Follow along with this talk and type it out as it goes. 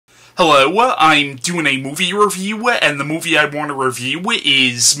Hello, I'm doing a movie review, and the movie I want to review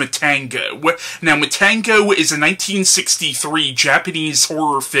is Matango. Now, Matango is a 1963 Japanese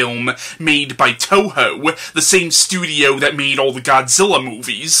horror film made by Toho, the same studio that made all the Godzilla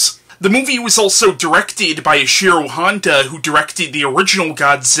movies. The movie was also directed by Ishiro Honda, who directed the original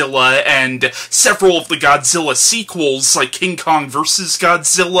Godzilla and several of the Godzilla sequels, like King Kong vs.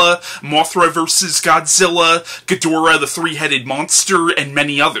 Godzilla, Mothra vs. Godzilla, Ghidorah the Three-Headed Monster, and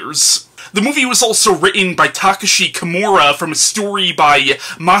many others. The movie was also written by Takeshi Kimura from a story by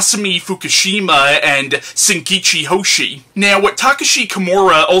Masami Fukashima and Shinichi Hoshi. Now, Takeshi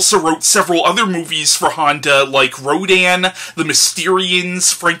Kimura also wrote several other movies for Honda, like Rodan, The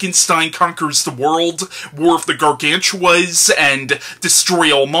Mysterians, Frankenstein Conquers the World, War of the Gargantuas, and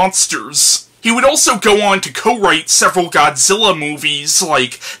Destroy All Monsters. He would also go on to co-write several Godzilla movies,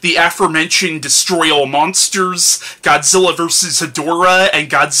 like the aforementioned Destroy All Monsters, Godzilla vs. Hedorah, and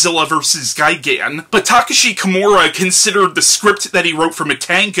Godzilla vs. Gigan. But Takeshi Kimura considered the script that he wrote for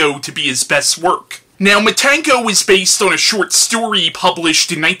Matango to be his best work. Now, Matango is based on a short story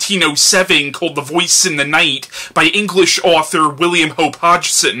published in 1907 called The Voice in the Night by English author William Hope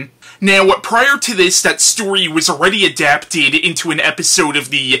Hodgson. Now, prior to this, that story was already adapted into an episode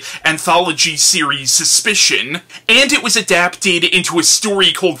of the anthology series Suspicion, and it was adapted into a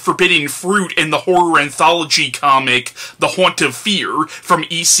story called Forbidden Fruit in the horror anthology comic The Haunt of Fear from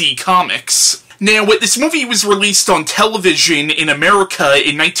EC Comics. Now, this movie was released on television in America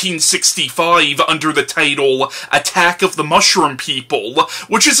in 1965 under the title Attack of the Mushroom People,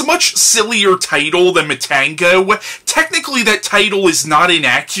 which is a much sillier title than Matango. Technically, that title is not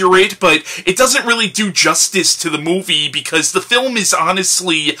inaccurate, but it doesn't really do justice to the movie because the film is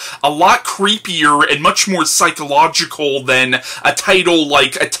honestly a lot creepier and much more psychological than a title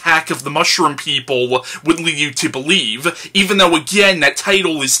like Attack of the Mushroom People would lead you to believe, even though, again, that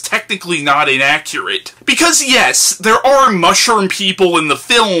title is technically not inaccurate. Because yes, there are mushroom people in the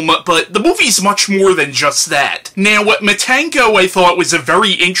film, but the movie's much more than just that. Now, Matango I thought was a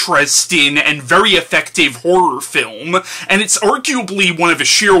very interesting and very effective horror film, and it's arguably one of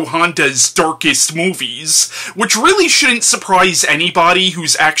Ishiro Honda's darkest movies, which really shouldn't surprise anybody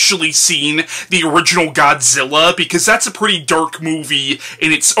who's actually seen the original Godzilla, because that's a pretty dark movie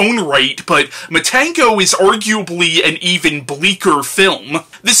in its own right, but Matango is arguably an even bleaker film.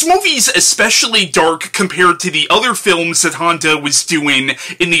 This movie's especially dark compared to the other films that Honda was doing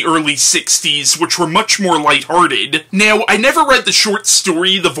in the early 60s, which were much more lighthearted. Now, I never read the short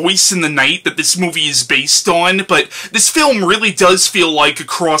story, The Voice in the Night, that this movie is based on, but this film really does feel like a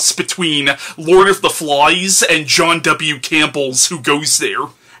cross between Lord of the Flies and John W. Campbell's Who Goes There.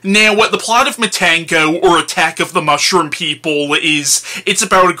 Now, the plot of Matango, or Attack of the Mushroom People, is it's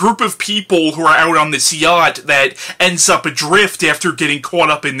about a group of people who are out on this yacht that ends up adrift after getting caught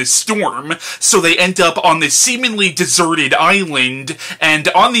up in this storm. So they end up on this seemingly deserted island, and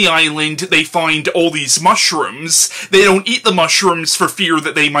on the island they find all these mushrooms. They don't eat the mushrooms for fear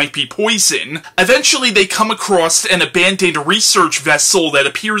that they might be poison. Eventually they come across an abandoned research vessel that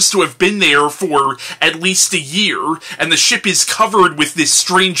appears to have been there for at least a year, and the ship is covered with this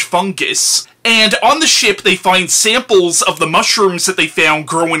strange fungus. And on the ship, they find samples of the mushrooms that they found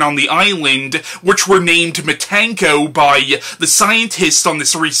growing on the island, which were named Matango by the scientists on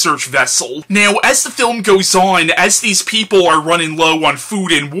this research vessel. Now, as the film goes on, as these people are running low on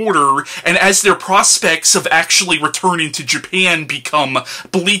food and water, and as their prospects of actually returning to Japan become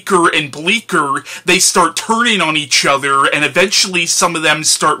bleaker and bleaker, they start turning on each other, and eventually some of them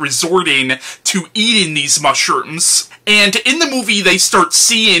start resorting to eating these mushrooms. And in the movie, they start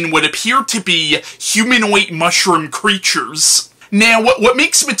seeing what appear to be humanoid mushroom creatures. Now, what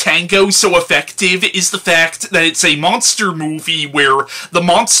makes Matango so effective is the fact that it's a monster movie where the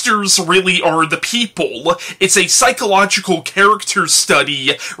monsters really are the people. It's a psychological character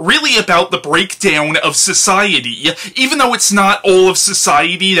study really about the breakdown of society. Even though it's not all of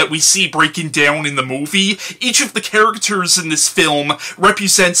society that we see breaking down in the movie, each of the characters in this film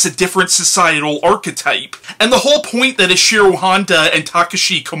represents a different societal archetype. And the whole point that Ishiro Honda and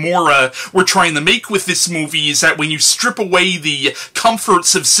Takeshi Kimura were trying to make with this movie is that when you strip away the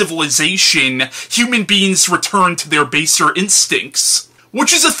comforts of civilization, human beings return to their baser instincts.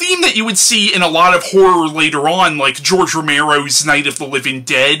 Which is a theme that you would see in a lot of horror later on, like George Romero's Night of the Living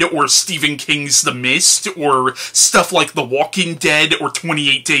Dead, or Stephen King's The Mist, or stuff like The Walking Dead, or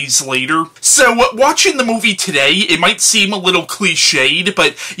 28 Days Later. So, watching the movie today, it might seem a little cliched,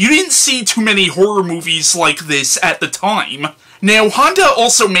 but you didn't see too many horror movies like this at the time. Now, Honda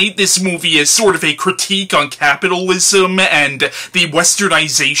also made this movie as sort of a critique on capitalism and the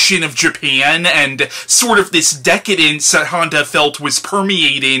westernization of Japan and sort of this decadence that Honda felt was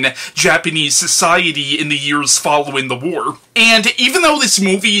permeating Japanese society in the years following the war. And even though this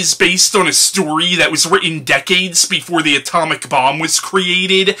movie is based on a story that was written decades before the atomic bomb was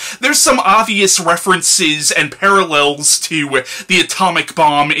created, there's some obvious references and parallels to the atomic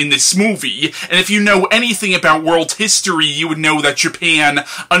bomb in this movie. And if you know anything about world history, you would know that Japan,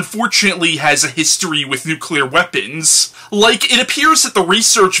 unfortunately, has a history with nuclear weapons. Like, it appears that the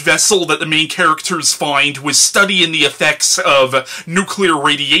research vessel that the main characters find was studying the effects of nuclear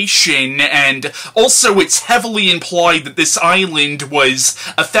radiation, and also it's heavily implied that this island was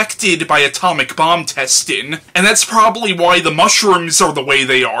affected by atomic bomb testing, and that's probably why the mushrooms are the way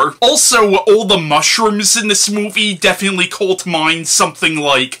they are. Also, all the mushrooms in this movie definitely call to mind something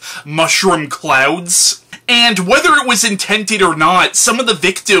like mushroom clouds. And whether it was intended or not, some of the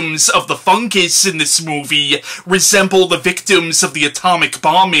victims of the fungus in this movie resemble the victims of the atomic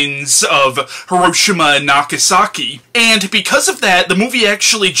bombings of Hiroshima and Nagasaki. And because of that, the movie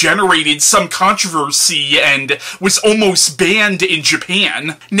actually generated some controversy and was almost banned in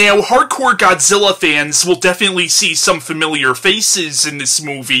Japan. Now, hardcore Godzilla fans will definitely see some familiar faces in this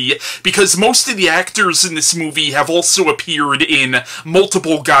movie, because most of the actors in this movie have also appeared in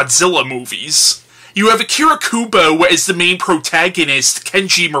multiple Godzilla movies. You have Akira Kubo as the main protagonist,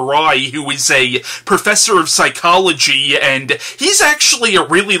 Kenji Mirai, who is a professor of psychology, and he's actually a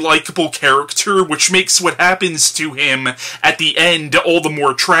really likable character, which makes what happens to him at the end all the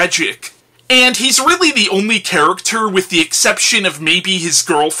more tragic. And he's really the only character, with the exception of maybe his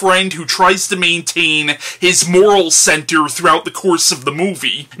girlfriend, who tries to maintain his moral center throughout the course of the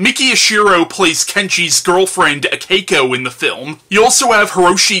movie. Miki Yashiro plays Kenji's girlfriend, Akeko, in the film. You also have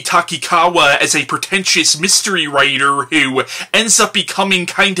Hiroshi Tachikawa as a pretentious mystery writer who ends up becoming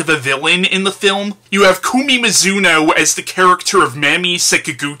kind of a villain in the film. You have Kumi Mizuno as the character of Mami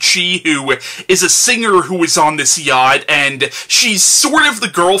Sekiguchi, who is a singer who is on this yacht, and she's sort of the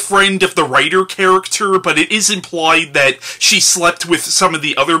girlfriend of the writer character, but it is implied that she slept with some of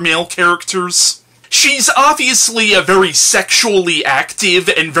the other male characters. She's obviously a very sexually active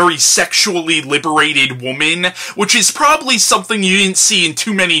and very sexually liberated woman, which is probably something you didn't see in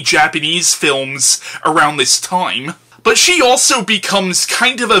too many Japanese films around this time. But she also becomes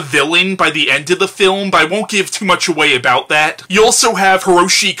kind of a villain by the end of the film, but I won't give too much away about that. You also have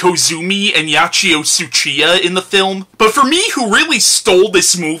Hiroshi Koizumi and Yoshio Tsuchiya in the film. But for me, who really stole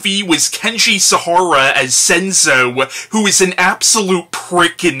this movie was Kenji Sahara as Senzo, who is an absolute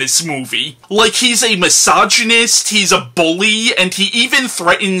prick in this movie. Like, he's a misogynist, he's a bully, and he even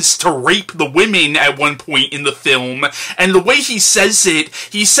threatens to rape the women at one point in the film. And the way he says it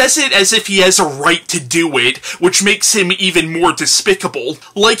as if he has a right to do it, which makes him even more despicable.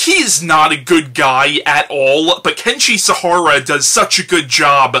 Like, he is not a good guy at all, but Kenji Sahara does such a good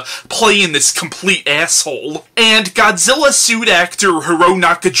job playing this complete asshole. And Godzilla suit actor Haruo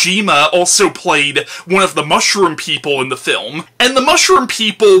Nakajima also played one of the mushroom people in the film. And the mushroom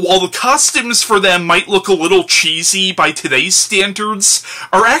people, while the costumes for them might look a little cheesy by today's standards,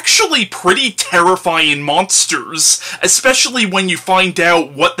 are actually pretty terrifying monsters, especially when you find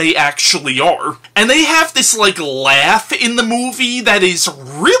out what they actually are. And they have this, like, laugh in the movie that is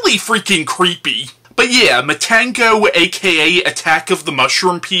really freaking creepy. But yeah, Matango, a.k.a. Attack of the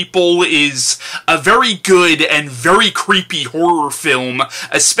Mushroom People, is a very good and very creepy horror film,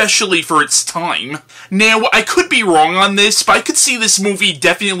 especially for its time. Now, I could be wrong on this, but I could see this movie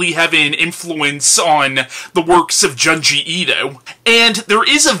definitely having an influence on the works of Junji Ito. And there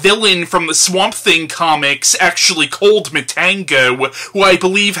is a villain from the Swamp Thing comics actually called Matango, who I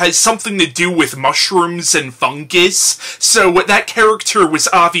believe has something to do with mushrooms and fungus, so that character was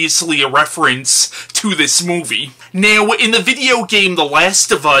obviously a reference to this movie. Now, in the video game The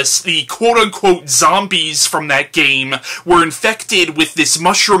Last of Us, the quote-unquote zombies from that game were infected with this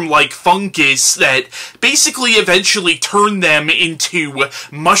mushroom-like fungus that basically eventually turned them into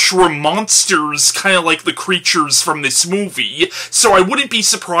mushroom monsters, kind of like the creatures from this movie. So I wouldn't be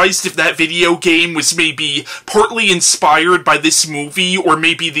surprised if that video game was maybe partly inspired by this movie, or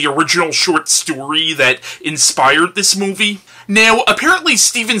maybe the original short story that inspired this movie. Now, apparently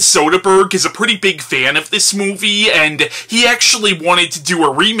Steven Soderbergh is a pretty big fan of this movie, and he actually wanted to do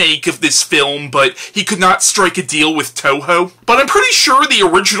a remake of this film, but he could not strike a deal with Toho. But I'm pretty sure the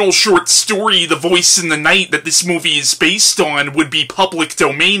original short story, The Voice in the Night, that this movie is based on, would be public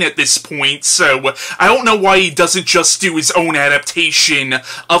domain at this point, so I don't know why he doesn't just do his own adaptation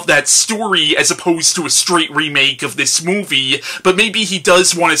of that story as opposed to a straight remake of this movie, but maybe he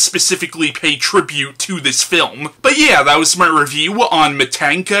does want to specifically pay tribute to this film. But yeah, that was my review on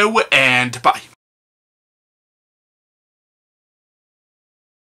Matango, and bye.